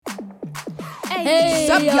Hey,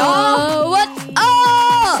 sup, y'all? What's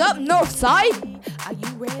up? Sup, Northside? Are you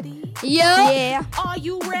ready? Yeah. Are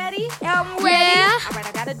you ready? I'm ready. Yeah. All right,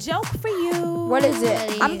 I got a joke for you. What is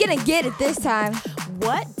Ready. it? I'm gonna get it this time.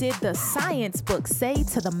 What did the science book say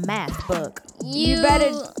to the math book? You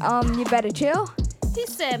better chill. He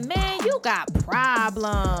said, man, you got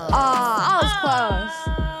problems. I was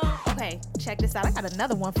close. Okay, check this out. I got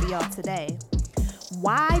another one for y'all today.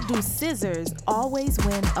 Why do scissors always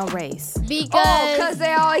win a race? Because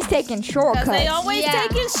they always taking shortcuts. Because they always Yeah.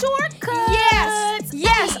 taking shortcuts.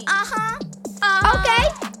 Yes. Okay.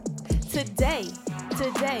 Today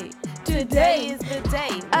is the day.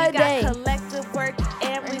 We A got day. collective work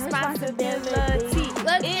and responsibility.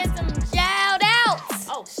 Let's get some shout outs.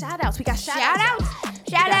 Oh, shout outs. We got shout Shout outs. out.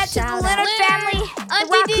 Shout out to the shout Leonard outs. family. Auntie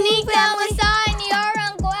Raccoon Didi, family. Melissa, and your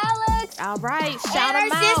Uncle Alex. All right, shout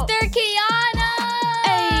And them our out. sister Kiana.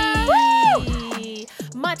 Hey.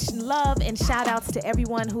 Much love and shout outs to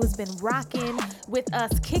everyone who's been rocking with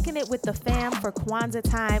us, kicking it with the fam for Kwanzaa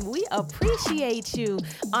time. We appreciate you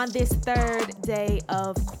on this third day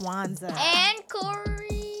of Kwanzaa. And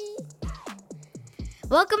Corey.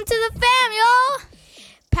 Welcome to the fam, y'all.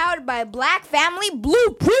 Powered by Black Family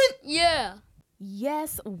Blueprint. Yeah.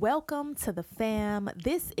 Yes, welcome to the fam.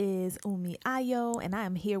 This is Umi Ayo, and I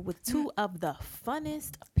am here with two of the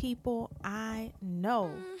funnest people I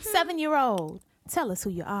know. 7-year-old, tell us who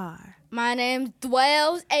you are. My name's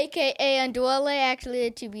Dwells, a.k.a. Andwele. Actually,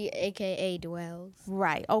 it should be a.k.a. Dwells.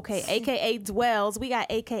 Right, okay, AKA Dwells. We got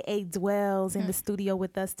AKA Dwells in the studio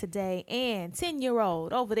with us today. And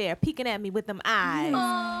 10-year-old over there peeking at me with them eyes.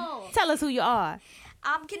 Oh. Tell us who you are.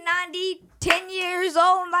 I'm Kanandi, 10 years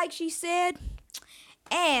old, like she said.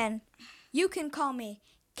 And you can call me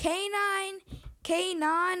K9,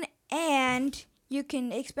 and you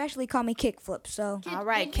can especially call me Kickflip. So, All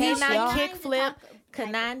right, Peace, K9 y'all. Kickflip,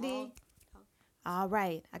 Kanandi. All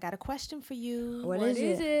right, I got a question for you. what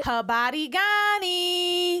is it? Habari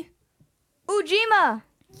Gani. Ujima.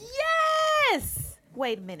 Yes!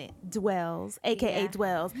 Wait a minute. Dwells, a.k.a. Yeah.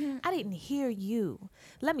 Dwells. I didn't hear you.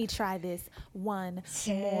 Let me try this one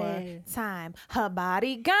more time.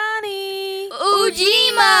 Habari Gani.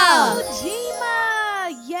 Ujima. Ujima.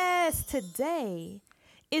 Yes, today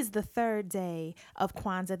is the third day of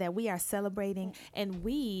Kwanzaa that we are celebrating, and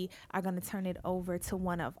we are going to turn it over to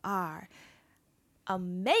one of our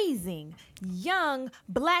amazing young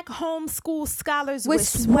Black homeschool scholars With with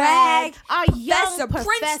swag. Our young Professor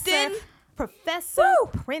Princeton. Professor Woo.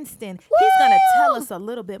 Princeton. He's going to tell us a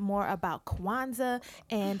little bit more about Kwanzaa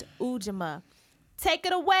and Ujima. Take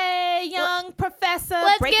it away, young professor.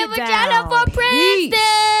 Let's Break give it a shout out down. for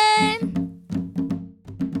Princeton.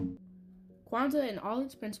 Kwanzaa and all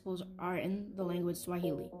its principles are in the language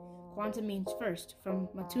Swahili. Kwanzaa means first, from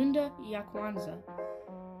Matunda ya Kwanzaa,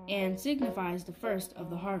 and signifies the first of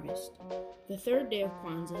the harvest. The third day of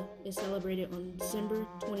Kwanzaa is celebrated on December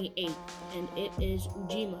 28th, and it is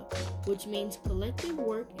Ujima, which means collective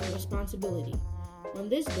work and responsibility. On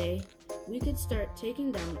this day, we could start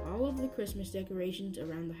taking down all of the Christmas decorations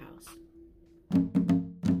around the house.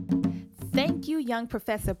 Thank you, young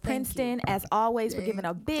Professor Princeton. As always, we're giving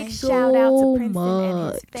a big Thank shout out to so Princeton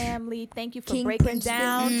and his much. family. Thank you for King breaking Princeton.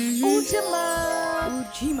 down Ujima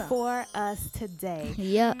Ujima. for us today.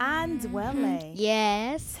 Yep. Andwele,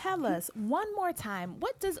 Yes. tell us one more time,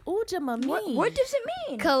 what does Ujima mean? What does it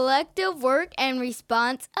mean? Collective work and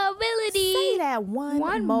responsibility. Say that one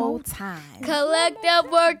One more more time. Collective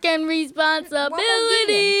work and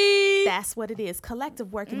responsibility. That's what it is,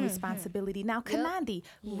 collective work and responsibility. Now, Kanandi,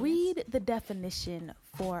 read the definition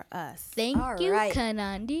for us. Thank All you, right.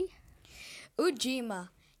 Kanandi. Ujima.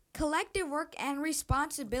 Collective work and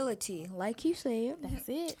responsibility, like you said. That's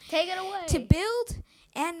it. Take it away. To build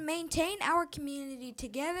and maintain our community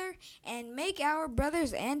together and make our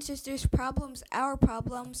brothers and sisters' problems our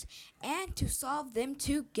problems and to solve them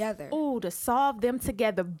together. Ooh, to solve them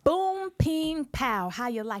together. Boom, ping, pow. How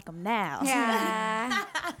you like them now? Yeah.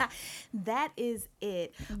 That is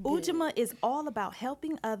it. Ujima is all about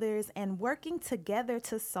helping others and working together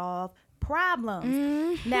to solve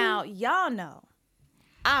problems. Now, y'all know,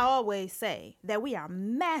 I always say that we are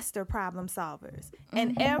master problem solvers.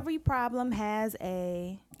 And every problem has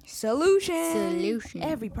a... Solution.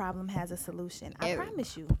 Every problem has a solution. I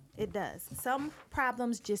promise you, it does. Some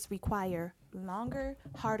problems just require longer,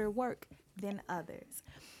 harder work than others.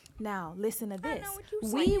 Now, listen to this. know what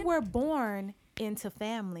you're We saying. were born into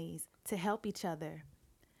families to help each other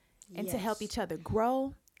and to help each other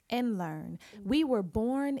grow and learn. We were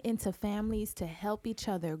born into families to help each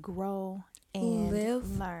other grow and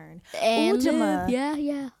Live. learn. And Ujima, live.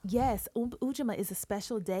 Yeah. yes, Ujima is a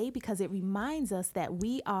special day because it reminds us that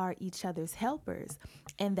we are each other's helpers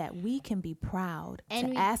and that we can be proud And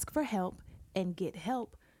to we- ask for help and get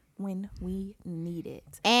help when we need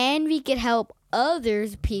it. And we could help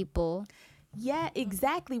others people. Yeah,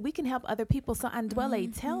 exactly. We can help other people. So,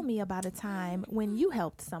 Andwele, tell me about a time when you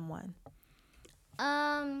helped someone.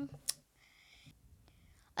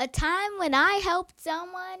 A time when I helped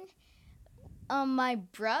someone, my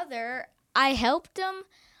brother, I helped him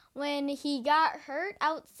when he got hurt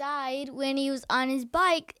outside when he was on his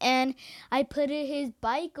bike, and I put his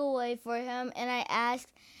bike away for him, and I asked,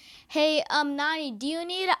 "Hey, Nani, do you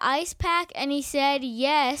need an ice pack?" And he said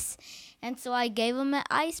yes. And so I gave him an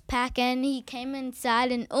ice pack, and he came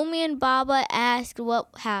inside, and Umi and Baba asked what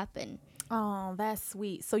happened. Oh, that's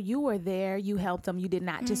sweet. So you were there, you helped him. You did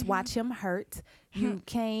not just watch him hurt. You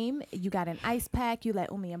came, you got an ice pack, you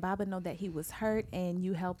let Umi and Baba know that he was hurt, and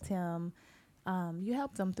you helped him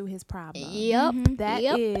through his problem. Yep. That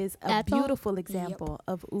Yep. is a That's all. beautiful example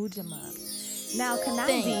of Ujima. Now,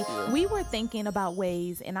 Thank Kanandi, you. we were thinking about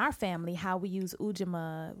ways in our family how we use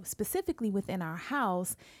Ujima specifically within our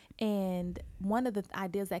house. And one of the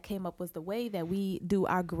ideas that came up was the way that we do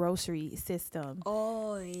our grocery system.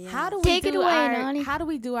 Oh yeah. How do we Take it do away, our Nani. How do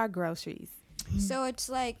we do our groceries? So it's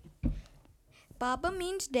like Baba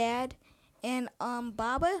means dad, and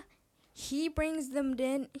Baba, he brings them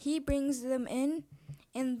in,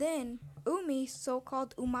 and then Umi,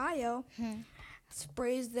 so-called Umayo,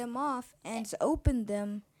 sprays them off and open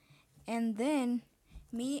them, and then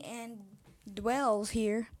me and Dwells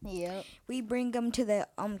here, Yep. we bring them to the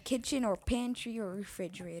kitchen or pantry or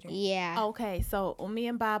refrigerator. Yeah. Okay, so Umi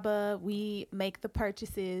and Baba, we make the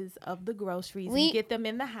purchases of the groceries We- and get them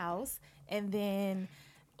in the house, and then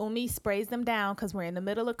Umi sprays them down because we're in the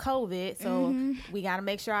middle of COVID, so we got to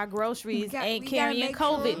make sure our groceries ain't we gotta carrying make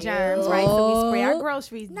COVID sure- germs, right? So we spray our Oh.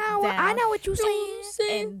 groceries No, down. I know what you're saying.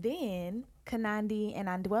 And then Kanandi and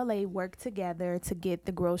Andwele work together to get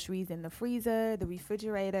the groceries in the freezer, the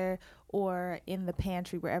refrigerator, or in the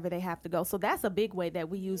pantry, wherever they have to go. So that's a big way that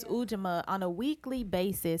we use Ujima on a weekly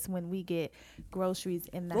basis when we get groceries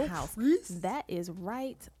in the house. That is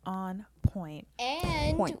right on point.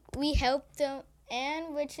 And Point. we help them,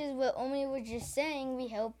 and which is what Omi was just saying, we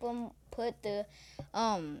help them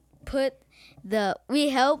we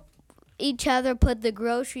help each other put the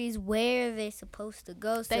groceries where they're supposed to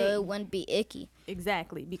go, so They- it wouldn't be icky.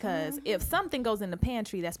 Exactly, because if something goes in the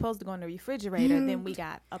pantry that's supposed to go in the refrigerator, then we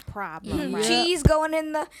got a problem, right? Cheese going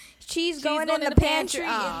in the going in the pantry.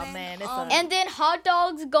 Oh and then, man, it's And then hot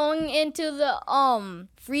dogs going into the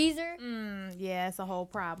freezer. yeah, it's a whole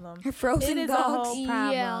problem. frozen It is dogs. a whole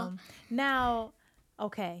problem. Yeah. Now,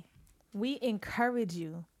 okay, we encourage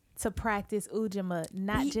you to practice Ujima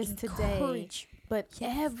not We just today, encourage but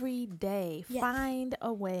every day. Yes. Find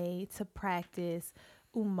a way to practice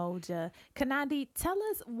Umoja. Kanadi, tell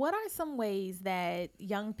us, what are some ways that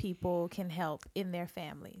young people can help in their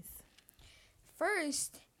families?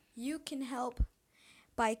 First, you can help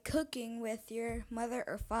by cooking with your mother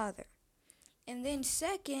or father. And then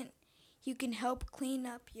second, you can help clean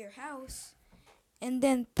up your house. And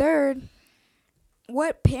then third,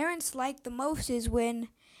 what parents like the most is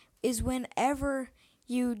whenever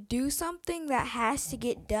you do something that has to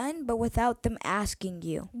get done but without them asking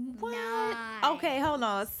you. What? Okay, hold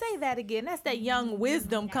on. Say that again. That's that young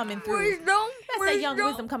wisdom coming through. That's that young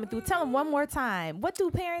wisdom coming through. Tell them one more time. What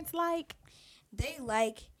do parents like? They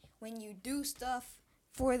like when you do stuff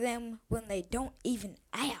for them when they don't even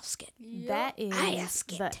ask it. That is ask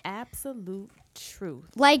the it. absolute truth.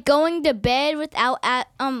 Like going to bed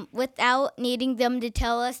without needing them to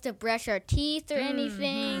tell us to brush our teeth or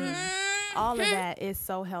anything. All of that is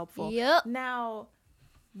so helpful. Yep. Now,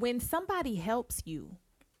 when somebody helps you,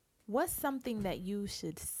 what's something that you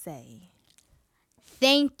should say?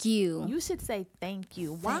 Thank you. You should say thank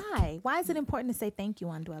you. Why? Why is it important to say thank you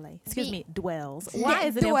on Dwelle? Excuse me, Dwells. Why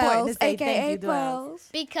is it important to say thank you, Dwells?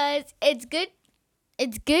 Because it's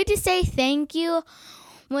good to say thank you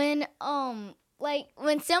when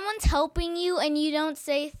when someone's helping you and you don't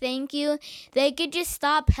say thank you, they could just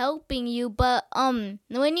stop helping you. But when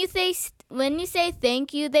you say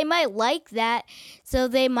thank you, they might like that, so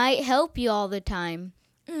they might help you all the time.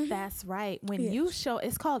 That's right. When you show,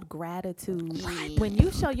 it's called gratitude. When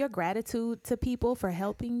you show your gratitude to people for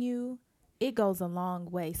helping you, it goes a long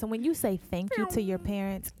way. So when you say thank you to your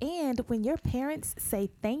parents, and when your parents say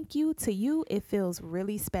thank you to you, it feels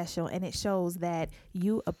really special, and it shows that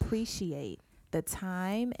you appreciate the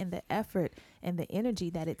time and the effort and the energy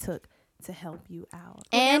that it took to help you out.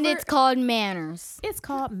 And it's called manners. It's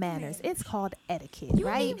called manners. It's called etiquette,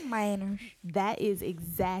 right? Manners. That is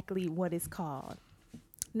exactly what it's called.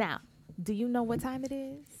 Now, do you know what time it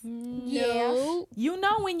is? No. You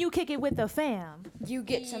know when you kick it with the fam. You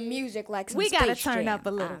get some music like some We gotta Space turn Jam. up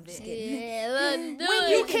a little I'm bit. just kidding. Yeah, let's do When it.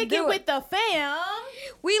 you kick it with the fam,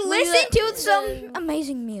 We listen to some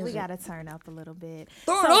amazing music. we gotta turn up a little bit.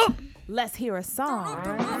 Turn So, up. let's hear a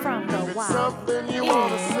song from the wild Something you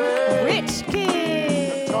wanna say. Rich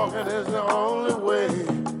Kid. Talking is the only way.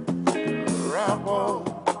 Rap on.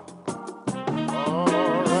 Oh,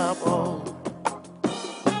 rap on.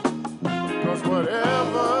 'Cause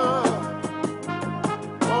whatever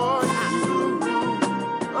for you,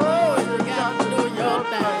 oh, you got to do your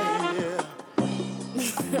thing, yeah.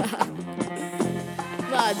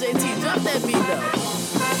 Nah, JT, drop that beat though.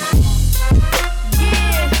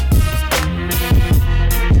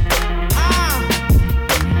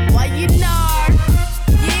 Why you nar?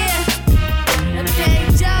 Yeah. Okay,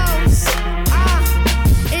 Jones.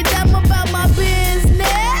 And I'm about my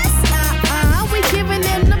business. We giving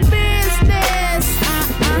them the business.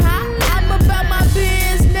 I'm about my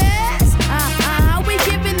business. We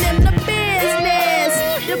giving them the business.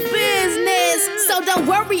 The business. So don't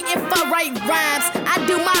worry if I write rhymes. I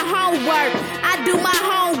do my homework. I do my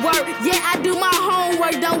homework. Yeah, I do my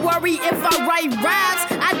homework. Don't worry if I write rhymes.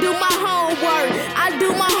 I do my homework. I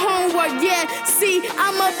do my homework. Yeah, see,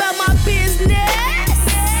 I'm about my business.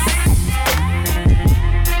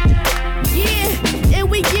 Yeah, and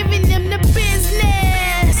we giving them the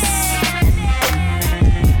business.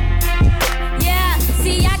 Yeah,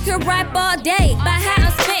 see, I could rap all day about how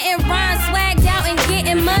I'm spitting rhymes, swagged out and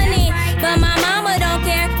getting money. But my mama don't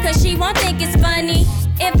care, cause she won't think it's funny.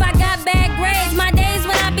 If I got bad grades, my days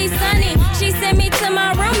when I be sunny. She send me to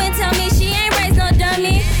my room and tell me she ain't raised no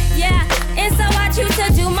dummy. Yeah, and so I choose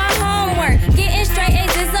to do my homework. Getting straight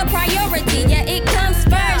A's is a priority, yeah, it comes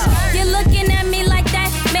first. You're looking at me like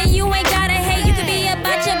that, man, you ain't gotta hate. You could be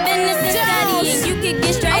about your business and study, and you could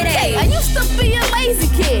get straight Okay, I A's. used to be a lazy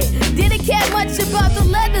kid. Didn't care much about the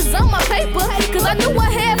letters on my paper, cause I knew I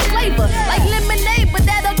had flavor, like lemonade, but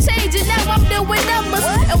that don't change it. Now I'm doing numbers.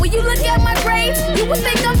 And when you look at my grades, you would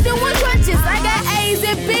think I'm doing crunches. I got A's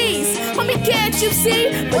and B's. Homie, can't you see?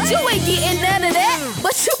 But you ain't getting none of that.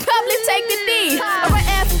 But you probably take the D or an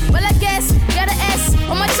F. Well, I guess got an S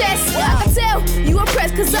on my chest. I can tell you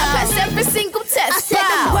impressed, cause I passed every single test. I said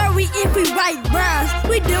don't worry if we write rhymes.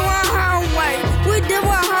 We do our homework. We do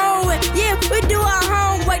our homework. Yeah, we do our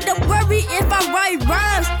homework. Don't worry if I write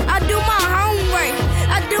rhymes. I do my homework.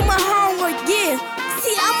 I do my homework. Yeah.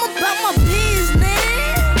 See, I'm about my business.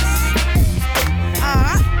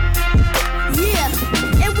 Yeah.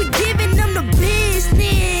 And we giving them the business.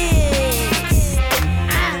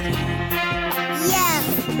 Yeah.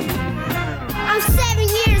 I'm 7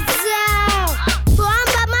 years old, so I'm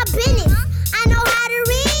about my business. I know how to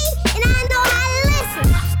read and I know how to listen.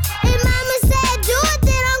 If mama said do it,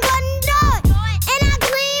 then I'm gonna do it. And I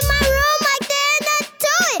clean my room like there's nothing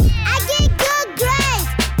to it. I get good grades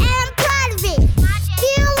and I'm proud of it. If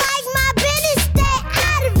you don't like my business, stay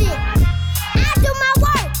out of it. I do my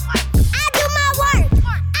work. I do my work.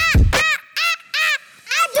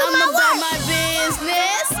 I do I'm my about work. my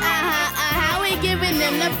business. We giving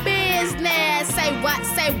them the business. Say what?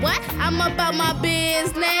 Say what? I'm about my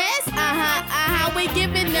business. We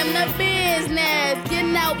giving them the business.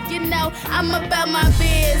 You know, I'm about my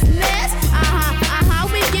business.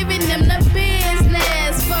 We giving them the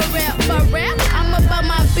business. For real. I'm about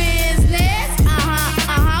my business.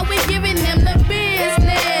 We giving them the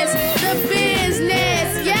business. The business.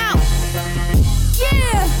 Yo.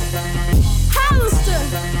 Yeah. Hollister.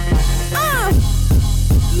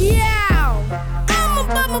 Yeah. I'm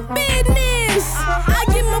about my business. I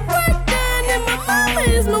get my work done and my mama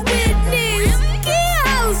is my witness. Yeah,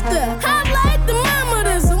 Hollister. I like the mama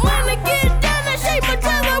does. When I get done, I shake my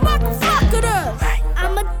tail and rock a flock of us.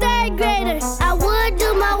 I'm a third grader. I would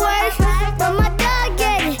do my work, but my dog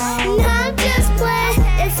get it. Now I'm just playing.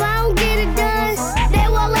 If I don't get it done, they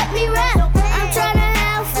won't let me rap. I'm trying to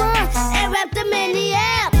have fun and rap them in the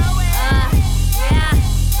app.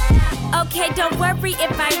 Yeah. Okay, don't worry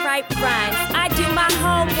if I write rhymes. I do my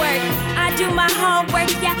homework. I do my homework.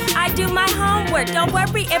 Yeah, I do my homework. Don't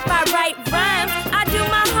worry if I write rhymes. I do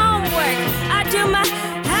my homework. I do my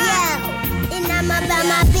yeah. And I'm about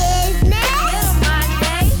my business.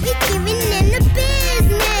 We giving them the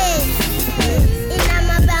business. And I'm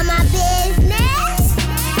about my business.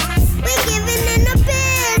 We giving them the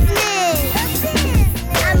business.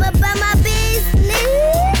 I'm about my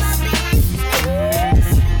business.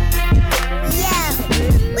 Yeah.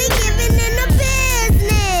 We giving them the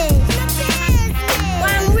business.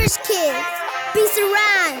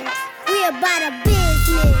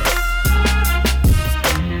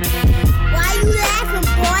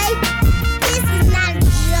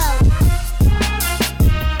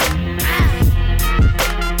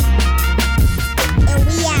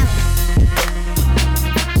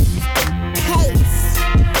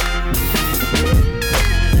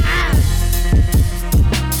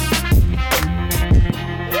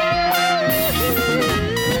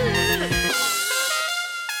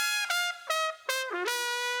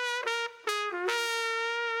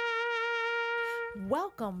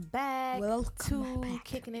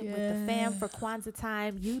 kicking it with the fam for Kwanzaa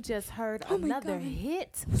time. You just heard another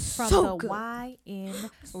hit from So the good. YN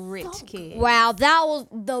Rich Kids. Wow, that was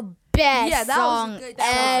the best Yeah, that was a song good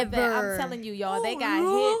That was ever. I'm telling you, y'all, they got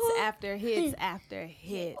hits after hits after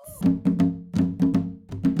hits.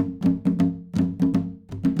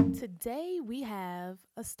 Today we have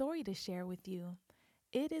a story to share with you.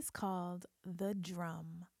 It is called The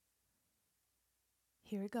Drum.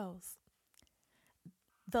 Here it goes.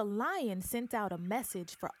 The lion sent out a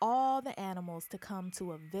message for all the animals to come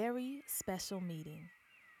to a very special meeting.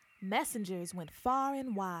 Messengers went far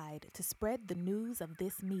and wide to spread the news of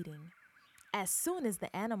this meeting. As soon as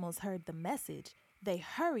the animals heard the message, they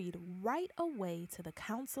hurried right away to the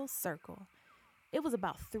council circle. It was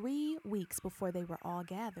about 3 weeks before they were all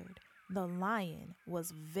gathered. The lion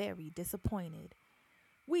was very disappointed.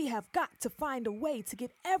 "We have got to find a way to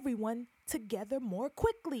get everyone together more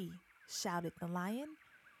quickly," shouted the lion.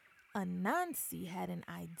 Anansi had an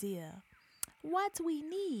idea. "What we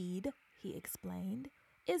need," he explained,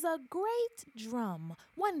 "is a great drum,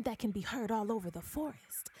 one that can be heard all over the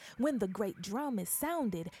forest. When the great drum is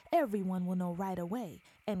sounded, everyone will know right away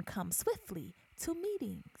and come swiftly to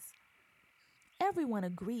meetings." Everyone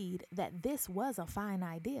agreed that this was a fine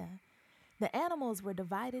idea. The animals were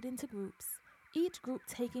divided into groups, each group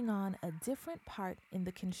taking on a different part in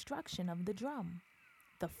the construction of the drum.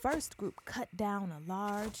 The first group cut down a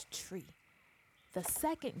large tree. The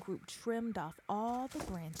second group trimmed off all the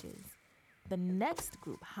branches. The next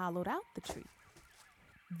group hollowed out the tree.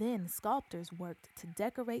 Then sculptors worked to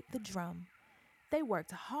decorate the drum. They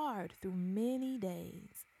worked hard through many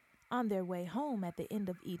days. On their way home at the end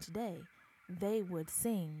of each day, they would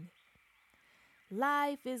sing,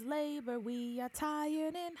 "Life is labor, we are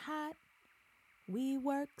tired and hot. We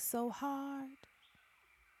work so hard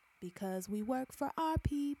because we work for our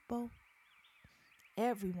people."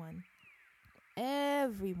 Everyone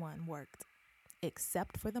worked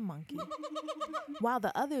except for the monkey. While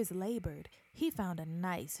the others labored, he found a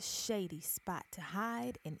nice shady spot to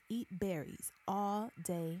hide and eat berries all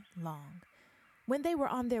day long. When they were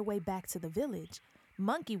on their way back to the village,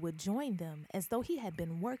 Monkey would join them as though he had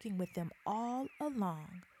been working with them all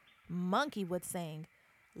along. Monkey would sing,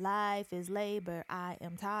 "Life is labor, I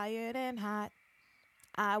am tired and hot.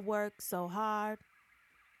 I work so hard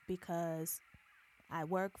because I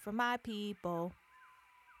work for my people."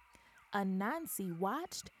 Anansi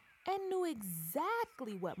watched and knew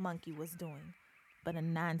exactly what Monkey was doing, but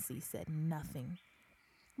Anansi said nothing.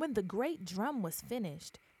 When the great drum was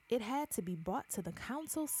finished, it had to be brought to the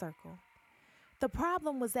council circle. The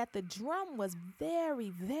problem was that the drum was very,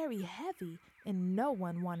 very heavy and no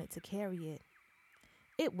one wanted to carry it.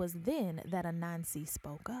 It was then that Anansi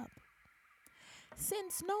spoke up.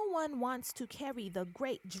 "Since no one wants to carry the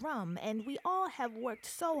great drum and we all have worked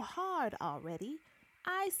so hard already,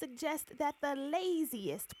 I suggest that the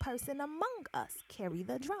laziest person among us carry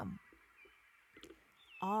the drum."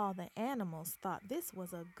 All the animals thought this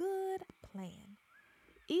was a good plan.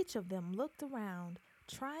 Each of them looked around,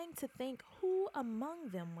 trying to think who among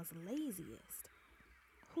them was laziest.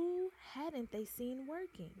 Who hadn't they seen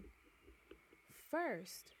working?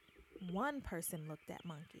 First, one person looked at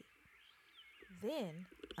Monkey, then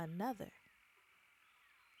another,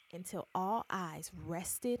 until all eyes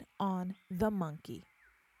rested on the monkey.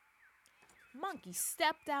 Monkey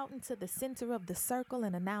stepped out into the center of the circle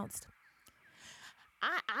and announced,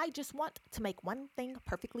 I just want to make one thing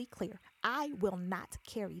perfectly clear. I will not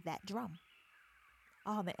carry that drum."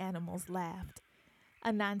 All the animals laughed.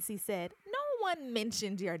 Anansi said, "No one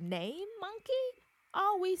mentioned your name, Monkey.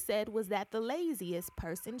 All we said was that the laziest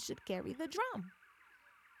person should carry the drum."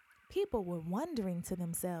 People were wondering to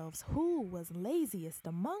themselves who was laziest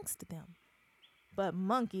amongst them. But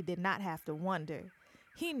Monkey did not have to wonder.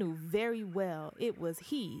 He knew very well it was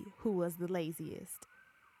he who was the laziest.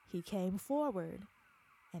 He came forward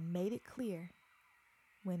and made it clear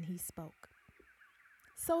when he spoke.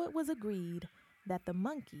 So it was agreed that the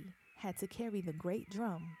monkey had to carry the great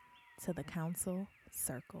drum to the council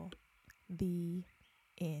circle. The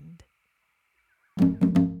end.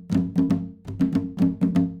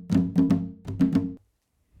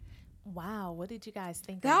 Wow, what did you guys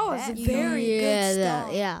think That of was that? a very good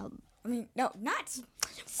song. Yeah. I mean, no, not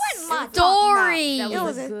what am I talking Story. That It was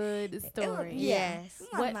was a a- good story. Yes.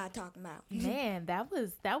 What What- am I talking about? Man, that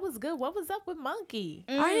was good. What was up with Monkey?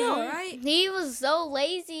 I know, Mhm. right? He was so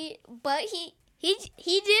lazy, but he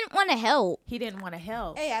didn't want to help. He didn't want to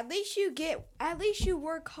help. Hey, at least you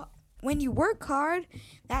work hard. When you work hard,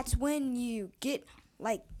 that's when you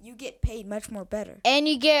get paid much more better. And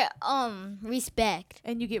you get respect.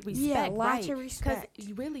 And you get respect, Yeah, lots right? of respect.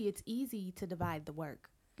 Because really, it's easy to divide the work.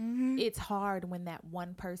 It's hard when that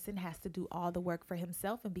one person has to do all the work for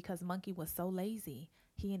himself. And because Monkey was so lazy,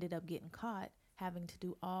 he ended up getting caught having to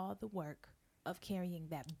do all the work of carrying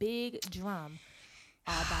that big drum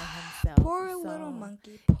all by himself. Poor little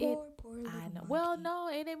monkey. Poor little monkey. Well, no,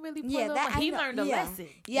 it didn't really poor Yeah, little that monkey. He I know. learned a lesson.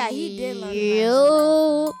 Yeah, he did learn a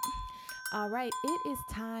lesson. All right, it is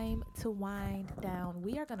time to wind down.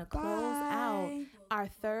 We are going to close out our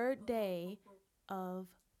third day of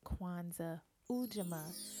Kwanzaa, Ujima.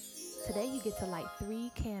 Today you get to light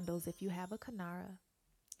 3 candles if you have a Kanara,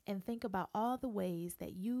 and think about all the ways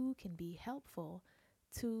that you can be helpful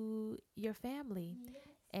to your family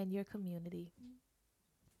and your community.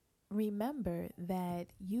 Remember that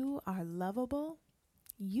you are lovable,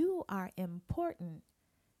 you are important,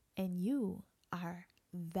 and you are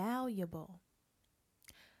valuable.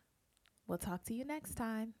 We'll talk to you next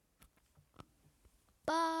time.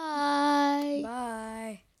 Bye.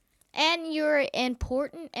 Bye. And you're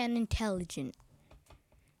important and intelligent.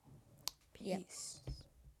 Peace.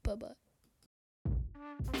 Bye-bye.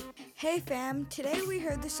 Hey fam, today we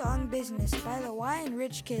heard the song Business by the Y and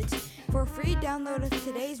Rich Kids. For free download of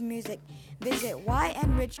today's music, visit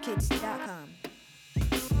ynrichkids.com.